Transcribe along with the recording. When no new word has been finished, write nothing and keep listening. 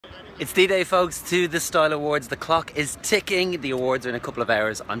It's D-Day, folks, to the Style Awards. The clock is ticking. The awards are in a couple of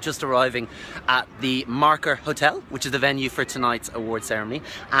hours. I'm just arriving at the Marker Hotel, which is the venue for tonight's award ceremony.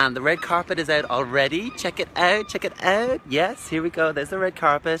 And the red carpet is out already. Check it out, check it out. Yes, here we go. There's the red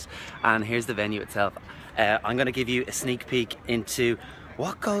carpet. And here's the venue itself. I'm going to give you a sneak peek into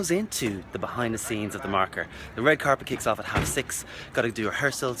what goes into the behind the scenes of the Marker. The red carpet kicks off at 6:30. Got to do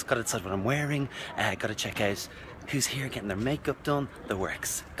rehearsals, got to decide what I'm wearing, got to check out who's here getting their makeup done, the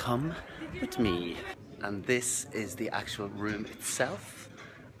works. Come with me. And this is the actual room itself,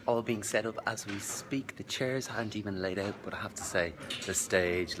 all being set up as we speak. The chairs aren't even laid out, but I have to say the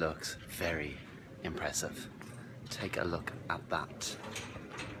stage looks very impressive. Take a look at that.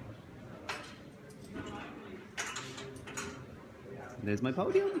 There's my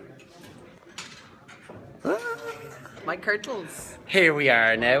podium. My curtains. Here we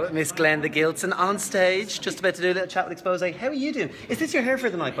are now with Miss Glenda Gilson on stage, just about to do a little chat with Xpose. How are you doing? Is this your hair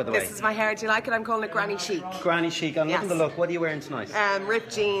for the night, by the way? This is my hair. Do you like it? I'm calling it granny chic. Granny chic. I'm loving the look. What are you wearing tonight?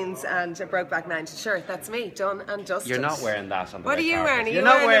 Ripped jeans and a Brokeback Mountain shirt. That's me, done and dusted. You're not wearing that on the red carpet. What are you wearing? You're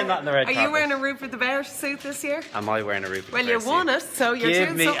not wearing that on the red carpet. Are you wearing a Rupert the Bear suit this year? Am I wearing a Rupert the Bear suit? Well, you won it, so you're doing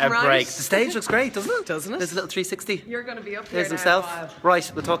something right. Give me a break. The stage looks great, doesn't it? Doesn't it? There's a little 360. You're going to be up here There's now himself.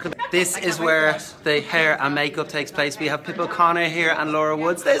 Right, we're talking about... This is where the hair and makeup takes place. We have Pippa O'Connor here and Laura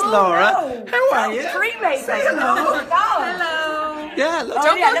Woods. There's Laura. No. How are you? Pre-makeup. Say hello. Hello. Yeah, look.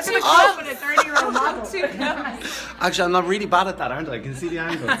 Don't look too close with a 30-year-old model. Actually, I'm not really bad at that, aren't I? I can see the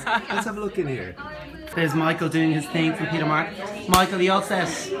angles. Let's have a look in here. There's Michael doing his thing from Peter Mark. Michael, are you all set?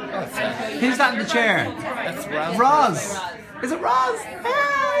 Who's that in the chair? That's Roz. Roz. Is it Roz?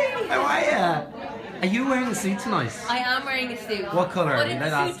 Hi. How are you? Are you wearing a suit tonight? I am wearing a suit. What colour? But it's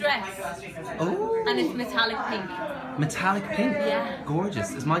a suit dress. Oh. And it's metallic pink. Metallic pink? Yeah. Gorgeous.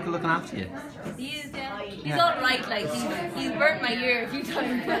 Is Michael looking after you? He is, yeah. He's alright, like, he's burnt my ear a few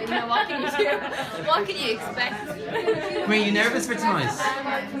times, but, you know, what can you do? What can you expect? Were you nervous for tonight?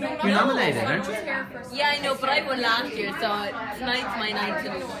 You're nominated, aren't you? Yeah, I know, but I won last year, so tonight's my night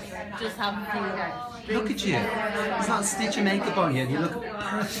to just have a few. Look at you. There's not a stitch of makeup on you and you look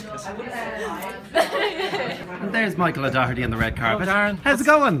perfect. And there's Michael O'Doherty on the red carpet. Hello, Darren. How's it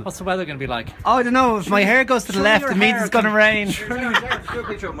going? What's the weather going to be like? Oh, I don't know. If my hair goes to the left, it means it's going to rain. The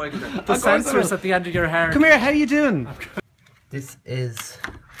sensors at the end of your hair. Come here, how are you doing? This is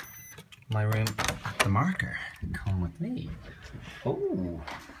my room at the Marker. Come with me. Oh,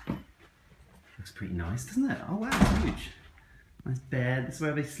 looks pretty nice, doesn't it? Oh wow, it's huge. Nice bed. This is where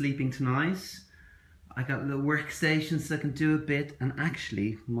I'll be sleeping tonight. I got a little workstation so I can do a bit, and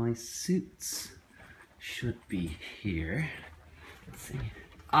actually my suits should be here. Let's see.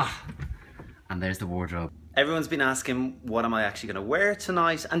 Ah, and there's the wardrobe. Everyone's been asking what am I actually going to wear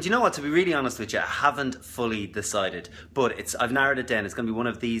tonight, and you know what, to be really honest with you, I haven't fully decided, but I've narrowed it down. It's going to be one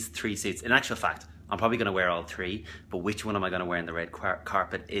of these three suits. In actual fact, I'm probably going to wear all three, but which one am I going to wear in the red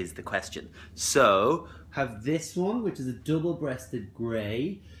carpet is the question. So, have this one, which is a double-breasted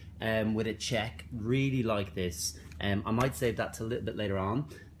grey with a check. Really like this. I might save that till a little bit later on.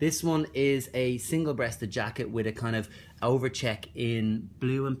 This one is a single-breasted jacket with a kind of over-check in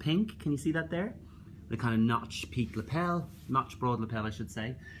blue and pink. Can you see that there? The kind of notch peak lapel, notch broad lapel I should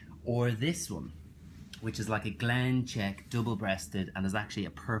say. Or this one, which is like a Glen check, double-breasted, and there's actually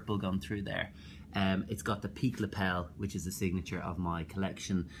a purple gone through there. It's got the peak lapel, which is the signature of my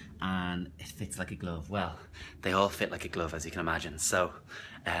collection, and it fits like a glove. Well, they all fit like a glove, as you can imagine. So,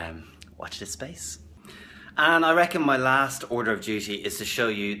 watch this space. And I reckon my last order of duty is to show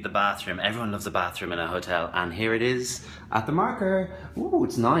you the bathroom. Everyone loves a bathroom in a hotel, and here it is at the Marker. Ooh,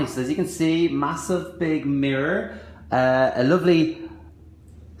 it's nice. As you can see, massive big mirror, a lovely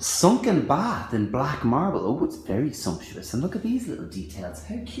sunken bath in black marble. Oh, it's very sumptuous. And look at these little details.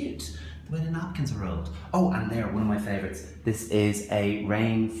 How cute. The way the napkins are rolled. Oh, and there, one of my favourites. This is a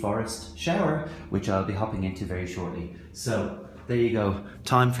rainforest shower, which I'll be hopping into very shortly. So, there you go.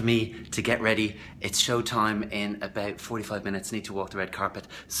 Time for me to get ready. It's showtime in about 45 minutes. Need to walk the red carpet.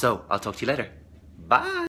 So, I'll talk to you later. Bye.